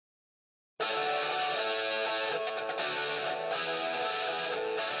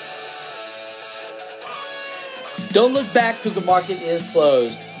Don't look back because the market is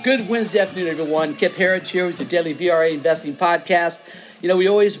closed. Good Wednesday afternoon, everyone. Kip Herriage here with the Daily VRA Investing Podcast. You know, we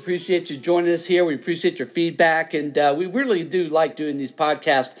always appreciate you joining us here. We appreciate your feedback, and we really do like doing these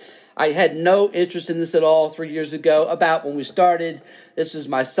podcasts. I had no interest in this at all 3 years ago, about when we started. This was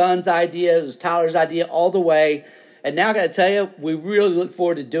my son's idea. It was Tyler's idea all the way. And now I got to tell you, we really look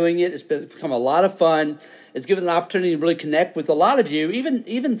forward to doing it. It's become a lot of fun. It's given an opportunity to really connect with a lot of you,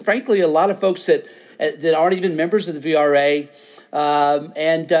 even frankly, a lot of folks that aren't even members of the VRA. A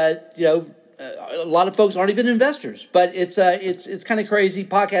lot of folks aren't even investors, but it's kind of crazy.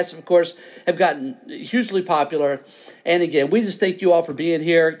 Podcasts, of course, have gotten hugely popular. And again, we just thank you all for being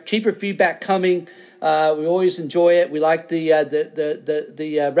here. Keep your feedback coming. We always enjoy it. We like the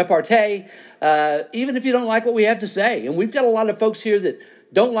repartee, even if you don't like what we have to say. And we've got a lot of folks here that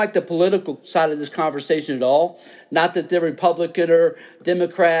don't like the political side of this conversation at all. Not that they're Republican or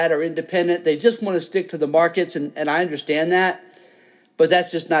Democrat or independent. They just want to stick to the markets, and I understand that. But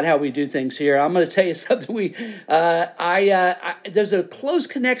that's just not how we do things here. I'm going to tell you something. There's a close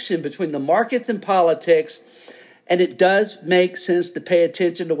connection between the markets and politics, and it does make sense to pay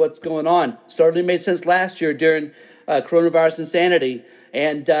attention to what's going on. Certainly made sense last year during coronavirus insanity,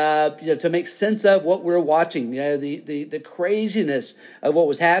 and to make sense of what we're watching, the craziness of what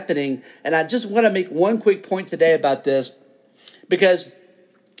was happening. And I just want to make one quick point today about this, because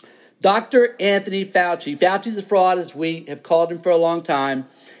Dr. Anthony Fauci's a fraud, as we have called him for a long time.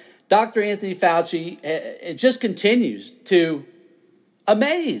 Dr. Anthony Fauci, it just continues to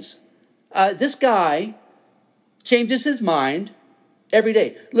amaze. This guy changes his mind every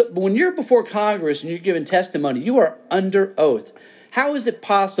day. Look, when you're before Congress and you're giving testimony, you are under oath. How is it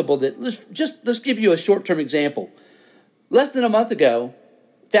possible that, let's give you a short-term example. Less than a month ago,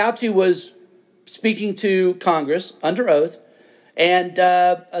 Fauci was speaking to Congress under oath, and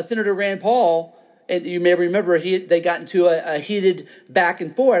Senator Rand Paul, and you may remember, they got into a heated back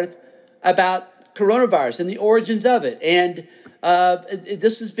and forth about coronavirus and the origins of it. And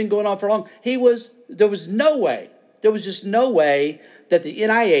this has been going on for long. There was just no way that the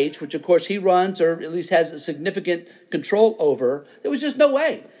NIH, which of course he runs or at least has a significant control over, there was just no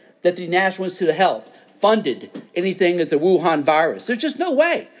way that the National Institute of Health funded anything at the Wuhan virus. There's just no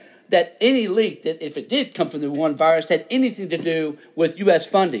way that any leak, that if it did come from the Wuhan virus, had anything to do with U.S.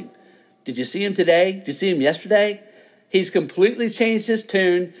 funding. Did you see him today? Did you see him yesterday? He's completely changed his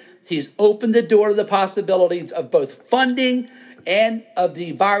tune. He's opened the door to the possibility of both funding and of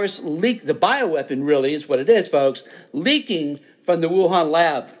the virus leak. The bioweapon really is what it is, folks, leaking from the Wuhan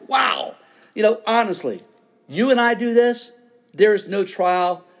lab. Wow. Honestly, you and I do this, there is no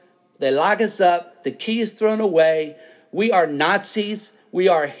trial. They lock us up. The key is thrown away. We are Nazis. We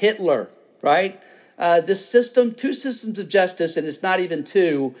are Hitler, right? This system, two systems of justice, and it's not even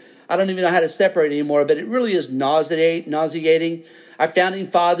two. I don't even know how to separate anymore, but it really is nauseating. Our founding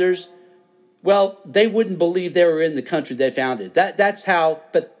fathers, well, they wouldn't believe they were in the country they founded. That's how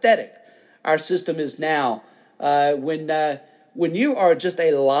pathetic our system is now. When you are just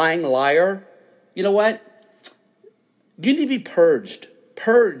a lying liar, you know what? You need to be purged,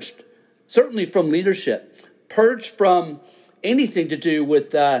 certainly from leadership, purged from anything to do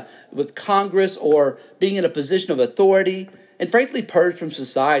with Congress or being in a position of authority, and frankly, purged from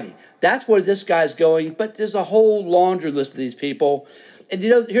society. That's where this guy's going, but there's a whole laundry list of these people. And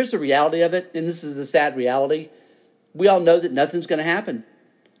here's the reality of it, and this is the sad reality. We all know that nothing's going to happen,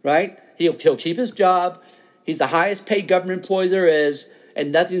 right? He'll keep his job. He's the highest paid government employee there is,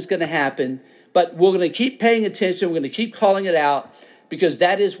 and nothing's going to happen. But we're going to keep paying attention. We're going to keep calling it out, because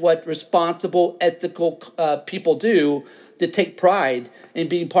that is what responsible, ethical people do, that take pride in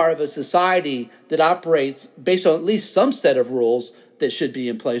being part of a society that operates based on at least some set of rules that should be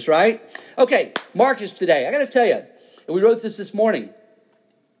in place, right? Okay, markets today. I got to tell you, and we wrote this morning.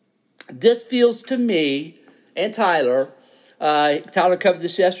 This feels to me, and Tyler covered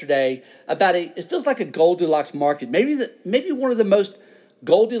this yesterday, it feels like a Goldilocks market. Maybe one of the most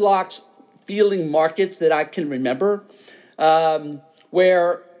Goldilocks feeling markets that I can remember,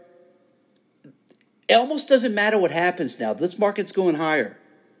 where it almost doesn't matter what happens now. This market's going higher.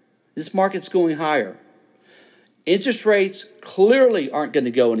 Interest rates clearly aren't going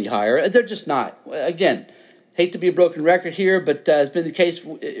to go any higher. They're just not. Again, hate to be a broken record here, but it's been the case.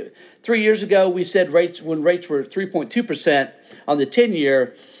 3 years ago, we said when rates were 3.2% on the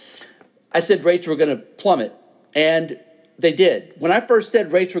 10-year, I said rates were going to plummet, and they did. When I first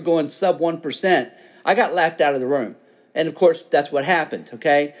said rates were going sub 1%, I got laughed out of the room. And, of course, that's what happened,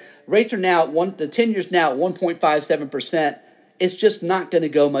 okay? Rates are now, the 10-year's now at 1.57%. It's just not going to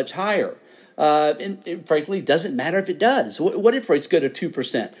go much higher. And frankly, it doesn't matter if it does. What if rates go to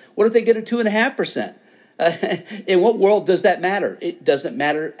 2%? What if they go to 2.5%? In what world does that matter? It doesn't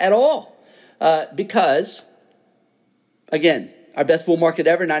matter at all. Because, again, our best bull market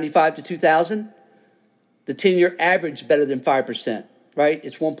ever, 95 to 2000, the 10-year average better than 5%, right?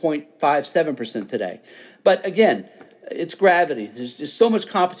 It's 1.57% today. But again, it's gravity. There's just so much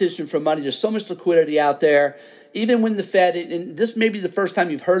competition for money. There's so much liquidity out there. Even when the Fed, and this may be the first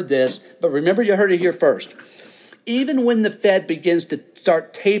time you've heard this, but remember you heard it here first. Even when the Fed begins to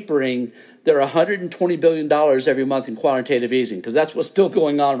start tapering their $120 billion every month in quantitative easing, because that's what's still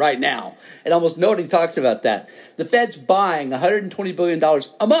going on right now. And almost nobody talks about that. The Fed's buying $120 billion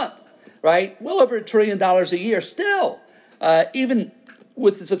a month, right? Well over $1 trillion a year still. Even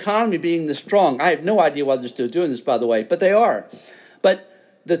with this economy being this strong. I have no idea why they're still doing this, by the way, but they are. But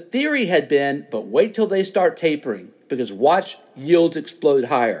the theory had been, but wait till they start tapering, because watch yields explode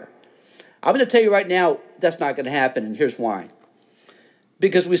higher. I'm going to tell you right now, that's not going to happen, and here's why.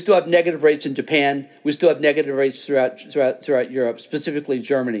 Because we still have negative rates in Japan. We still have negative rates throughout Europe, specifically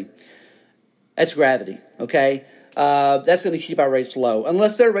Germany. That's gravity, okay? That's going to keep our rates low,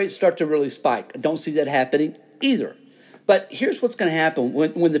 unless their rates start to really spike. I don't see that happening either. But here's what's going to happen.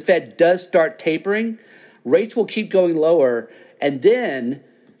 When the Fed does start tapering, rates will keep going lower, and then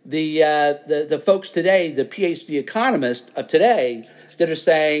the folks today, the PhD economists of today that are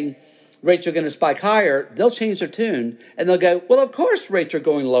saying rates are going to spike higher, they'll change their tune, and they'll go, well, of course rates are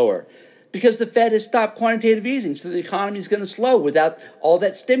going lower, because the Fed has stopped quantitative easing, so the economy is going to slow without all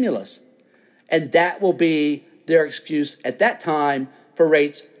that stimulus. And that will be their excuse at that time for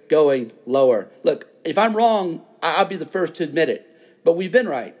rates going lower. Look, if I'm wrong, I'll be the first to admit it, but we've been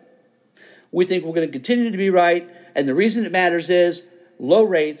right. We think we're going to continue to be right, and the reason it matters is low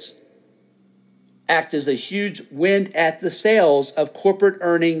rates act as a huge wind at the sails of corporate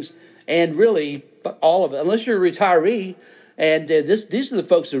earnings, and really all of it, unless you're a retiree. And these are the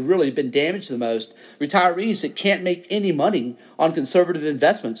folks that have really been damaged the most. Retirees that can't make any money on conservative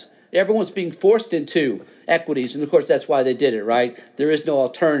investments. Everyone's being forced into equities, and of course that's why they did it, right? There is no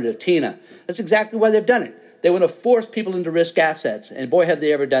alternative, Tina. That's exactly why they've done it. They want to force people into risk assets, and boy, have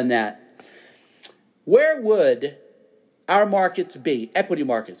they ever done that. Where would our markets be, equity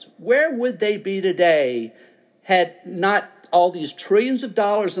markets, where would they be today had not all these trillions of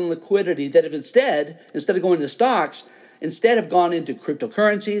dollars in liquidity that have instead of going to stocks, instead have gone into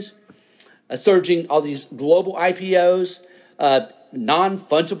cryptocurrencies, surging all these global IPOs,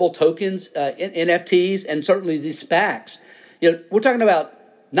 non-fungible tokens, NFTs, and certainly these SPACs. We're talking about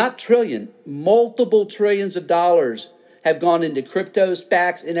not trillion, multiple trillions of dollars have gone into crypto,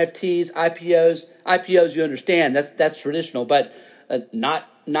 SPACs, NFTs, IPOs. IPOs, you understand, that's traditional, but not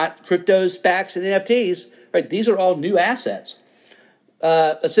cryptos, SPACs, and NFTs. Right? These are all new assets,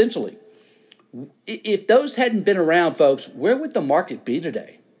 essentially. If those hadn't been around, folks, where would the market be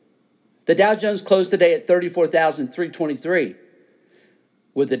today? The Dow Jones closed today at 34,323.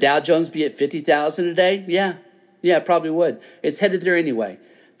 Would the Dow Jones be at 50,000 a day? Yeah, it probably would. It's headed there anyway.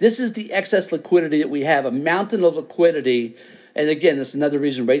 This is the excess liquidity that we have, a mountain of liquidity. And again, that's another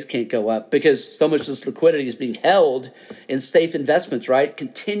reason rates can't go up, because so much of this liquidity is being held in safe investments, right?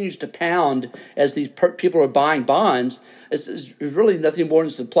 Continues to pound as these people are buying bonds. It's really nothing more than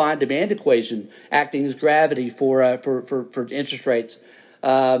a supply and demand equation acting as gravity for interest rates.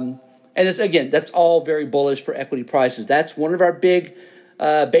 And it's, again, that's all very bullish for equity prices. That's one of our big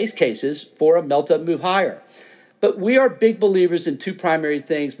base cases for a melt-up move higher. But we are big believers in two primary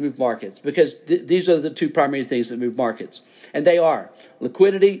things move markets, because these are the two primary things that move markets. And they are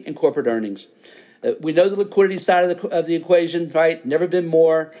liquidity and corporate earnings. We know the liquidity side of the equation, right? Never been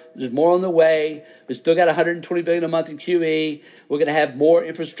more. There's more on the way. We still got $120 billion a month in QE. We're going to have more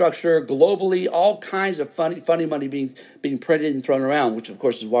infrastructure globally, all kinds of funny money being printed and thrown around, which, of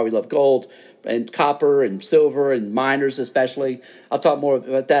course, is why we love gold and copper and silver and miners especially. I'll talk more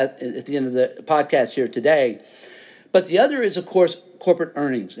about that at the end of the podcast here today. But the other is, of course, corporate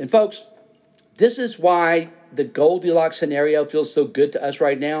earnings. And, folks, this is why the Goldilocks scenario feels so good to us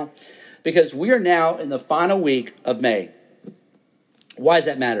right now, because we are now in the final week of May. Why does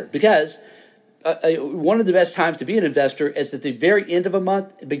that matter? Because one of the best times to be an investor is at the very end of a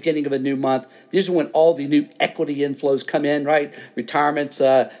month, beginning of a new month. These are when all the new equity inflows come in, right? Retirements,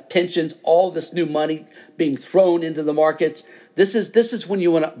 pensions, all this new money being thrown into the markets. This is when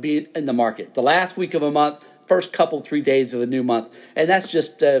you want to be in the market. The last week of a month, first 3 days of a new month. And that's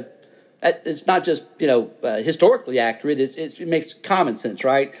just, it's not just, historically accurate. It makes common sense,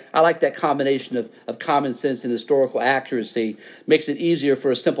 right? I like that combination of common sense and historical accuracy. Makes it easier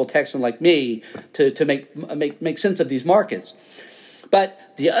for a simple Texan like me to make sense of these markets. But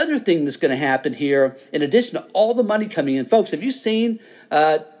the other thing that's going to happen here, in addition to all the money coming in, folks, have you seen,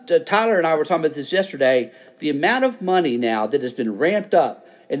 Tyler and I were talking about this yesterday, the amount of money now that has been ramped up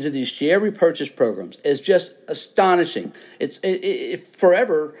into these share repurchase programs is just astonishing. It's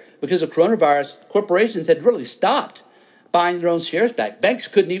forever, because of coronavirus, corporations had really stopped buying their own shares back. Banks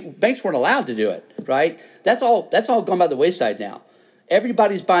weren't allowed to do it, right? That's all gone by the wayside now.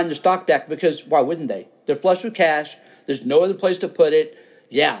 Everybody's buying their stock back because why wouldn't they? They're flush with cash. There's no other place to put it.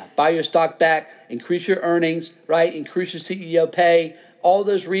 Yeah, buy your stock back, increase your earnings, right? Increase your CEO pay. All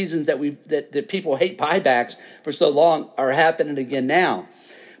those reasons that people hate buybacks for so long are happening again now.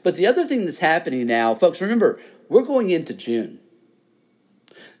 But the other thing that's happening now, folks, remember, we're going into June.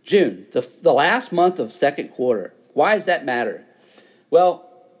 June, the last month of second quarter. Why does that matter? Well,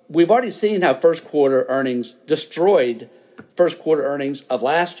 we've already seen how first quarter earnings destroyed first quarter earnings of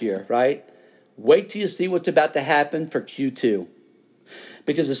last year, right? Wait till you see what's about to happen for Q2.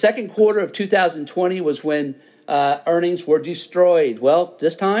 Because the second quarter of 2020 was when earnings were destroyed. Well,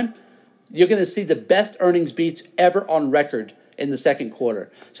 this time, you're going to see the best earnings beats ever on record in the second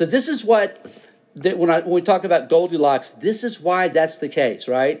quarter. So this is when we talk about Goldilocks, this is why that's the case,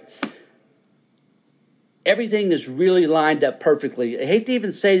 right? Everything is really lined up perfectly. I hate to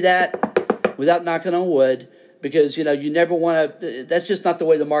even say that without knocking on wood, because, you never want to, that's just not the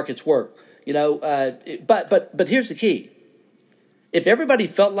way the markets work, but here's the key. If everybody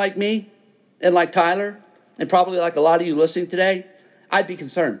felt like me and like Tyler and probably like a lot of you listening today, I'd be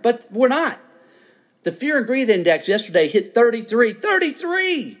concerned, but we're not. The fear and greed index yesterday hit 33.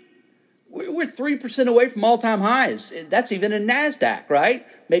 33! We're 3% away from all-time highs. That's even in NASDAQ, right?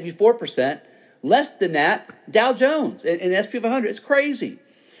 Maybe 4%. Less than that, Dow Jones and S&P 500. It's crazy.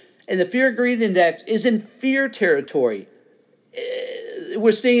 And the fear and greed index is in fear territory.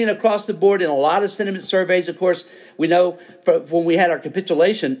 We're seeing it across the board in a lot of sentiment surveys. Of course, we know when we had our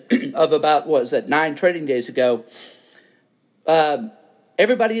capitulation of about, 9 trading days ago,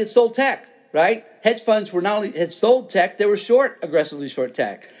 everybody had sold tech, right? Hedge funds were not only had sold tech, they were aggressively short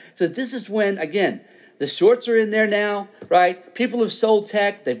tech. So this is when, again, the shorts are in there now, right? People have sold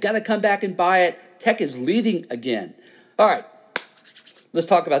tech. They've got to come back and buy it. Tech is leading again. All right, let's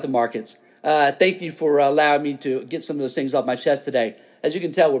talk about the markets. Thank you for allowing me to get some of those things off my chest today. As you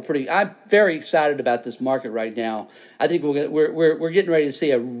can tell, I'm very excited about this market right now. I think we're getting ready to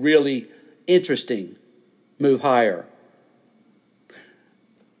see a really interesting move higher.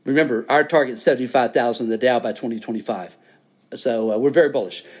 Remember, our target is 75,000 in the Dow by 2025. So we're very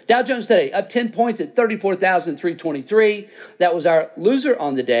bullish. Dow Jones today up 10 points at 34,323. That was our loser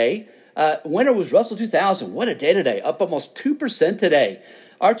on the day. Winner was Russell 2000. What a day today. Up almost 2% today.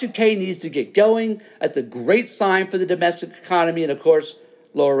 R2K needs to get going. That's a great sign for the domestic economy. And, of course,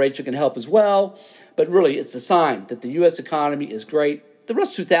 lower rates are going to help as well. But really, it's a sign that the U.S. economy is great. The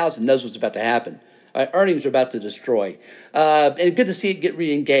Russell 2000 knows what's about to happen. Earnings are about to destroy. And good to see it get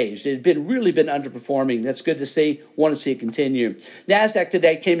re-engaged. It had really been underperforming. That's good to see. Want to see it continue. NASDAQ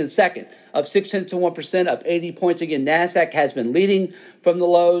today came in second, up 0.6%, up 80 points. Again, NASDAQ has been leading from the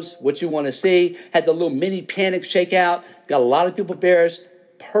lows, what you want to see. Had the little mini panic shakeout. Got a lot of people bearish.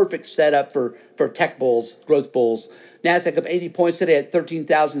 Perfect setup for tech bulls, growth bulls. NASDAQ up 80 points today at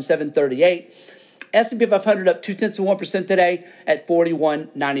 13,738. S&P 500 up 0.2% today at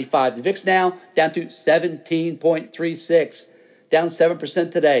 41.95. The VIX now down to 17.36, down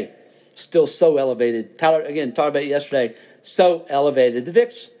 7% today. Still so elevated. Tyler, again, talked about it yesterday, so elevated. The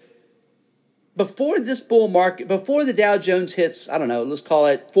VIX, before this bull market, before the Dow Jones hits, let's call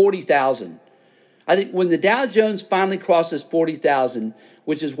it 40,000. I think when the Dow Jones finally crosses 40,000,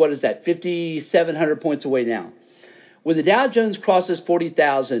 which is, 5,700 points away now. When the Dow Jones crosses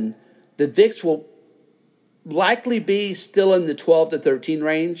 40,000, the VIX will likely be still in the 12 to 13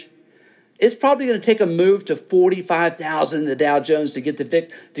 range. It's probably going to take a move to 45,000 in the Dow Jones to get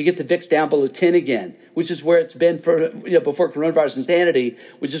the VIX down below 10 again, which is where it's been for before coronavirus insanity,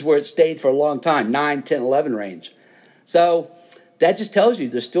 which is where it stayed for a long time, 9, 10, 11 range. So that just tells you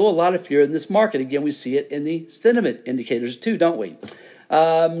there's still a lot of fear in this market. Again, we see it in the sentiment indicators too, don't we?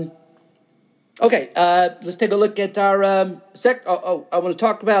 Let's take a look at our I want to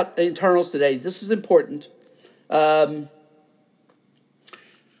talk about internals today. This is important.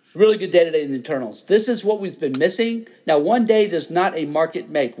 Really good day today in the internals. This is what we've been missing. Now, one day does not a market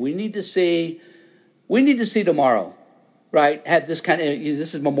make. We need to see tomorrow, right? Have this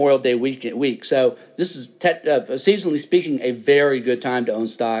this is Memorial Day week. So this is seasonally speaking a very good time to own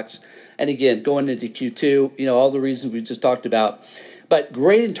stocks. And again, going into Q2, all the reasons we just talked about. But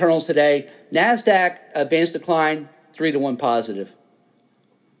great internals today. NASDAQ advanced decline 3-1 positive.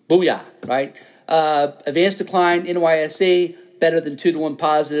 Booyah, right? Advanced decline, NYSE, better than 2-to-1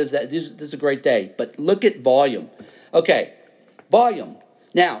 positives. This is a great day. But look at volume. Okay, volume.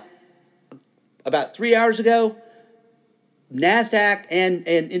 Now, about 3 hours ago, NASDAQ and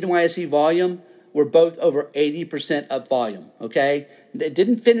NYSE volume were both over 80% up volume, okay? It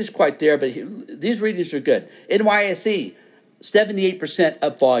didn't finish quite there, but these readings are good. NYSE, 78%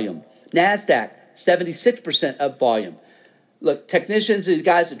 up volume. NASDAQ, 76% up volume. Look, technicians, these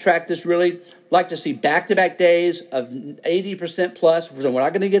guys that track this really like to see back-to-back days of 80% plus. So we're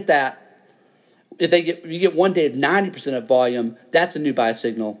not going to get that. If you get one day of 90% of volume, that's a new buy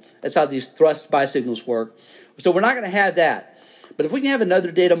signal. That's how these thrust buy signals work. So we're not going to have that. But if we can have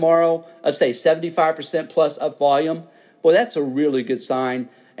another day tomorrow of, say, 75% plus up volume, boy, that's a really good sign.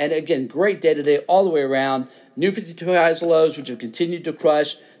 And again, great day today all the way around. New 52 highs and lows, which have continued to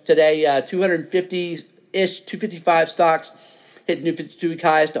crush. Today, 250-ish, 255 stocks hit new 52-week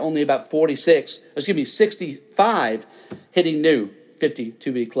highs to only about 65, hitting new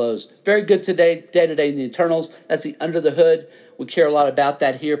 52-week lows. Very good day today in the internals. That's the under the hood. We care a lot about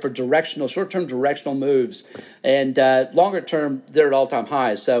that here for short-term directional moves. And longer term, they're at all-time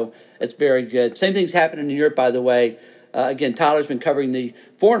highs. So it's very good. Same thing's happening in Europe, by the way. Again, Tyler's been covering the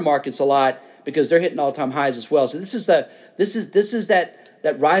foreign markets a lot because they're hitting all-time highs as well. So this is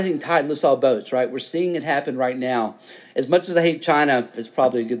that rising tide lifts all boats, right? We're seeing it happen right now. As much as I hate China, it's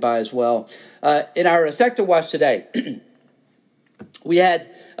probably a good buy as well. In our sector watch today, we had,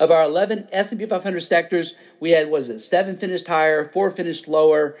 of our 11 S&P 500 sectors, we had, 7 finished higher, 4 finished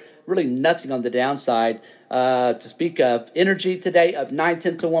lower, really nothing on the downside to speak of. Energy today up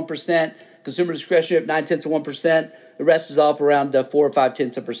 0.9%. Consumer discretionary up 0.9%. The rest is all up around 4 or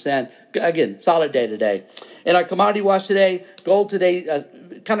 0.5%. Again, solid day today. In our commodity watch today, gold today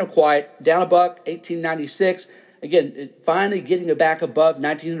kind of quiet, down $1, $18.96. Again, finally getting it back above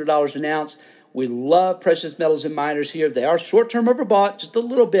 $1,900 an ounce. We love precious metals and miners here. They are short-term overbought, just a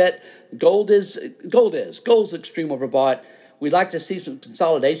little bit. Gold's extreme overbought. We'd like to see some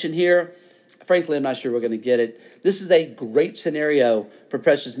consolidation here. Frankly, I'm not sure we're going to get it. This is a great scenario for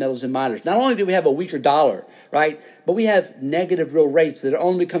precious metals and miners. Not only do we have a weaker dollar, right, but we have negative real rates that are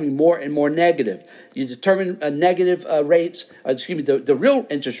only becoming more and more negative. You determine negative rates, the real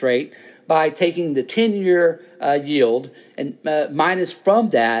interest rate by taking the 10-year yield and minus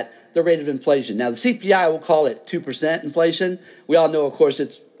from that the rate of inflation. Now, the CPI, will call it 2% inflation. We all know, of course,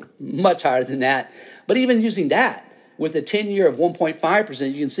 it's much higher than that. But even using that, with a 10-year of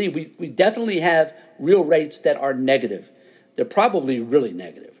 1.5%, you can see we definitely have real rates that are negative. They're probably really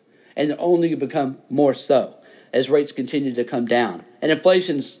negative, and they're only going to become more so as rates continue to come down. And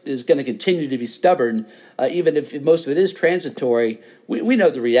inflation is going to continue to be stubborn, even if most of it is transitory. We know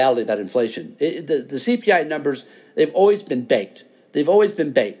the reality about inflation. The CPI numbers, they've always been baked. They've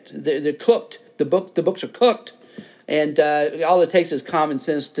cooked. The books are cooked, and all it takes is common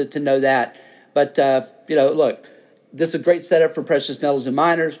sense to know that. But look, this is a great setup for precious metals and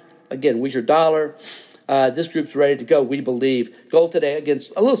miners. Again, weaker dollar. This group's ready to go, we believe. Gold today, again,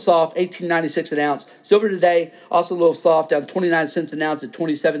 a little soft, $18.96 an ounce. Silver today, also a little soft, down 29 cents an ounce at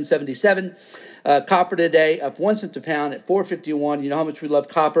 $27.77. Copper today, up 1 cent a pound at $4.51. You know how much we love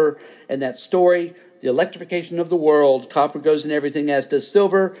copper and that story. The electrification of the world. Copper goes in everything, as does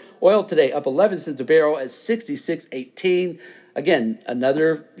silver. Oil today up 11 cents a barrel at $66.18. Again,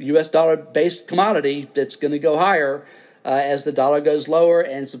 another U.S. dollar-based commodity that's going to go higher as the dollar goes lower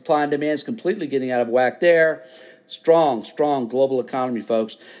and supply and demand is completely getting out of whack there. Strong global economy,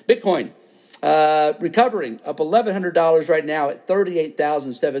 folks. Bitcoin recovering up $1,100 right now at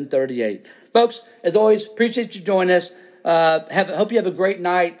 $38,738. Folks, as always, appreciate you joining us. Hope you have a great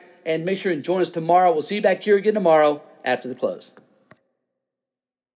night. And make sure and join us tomorrow. We'll see you back here again tomorrow after the close.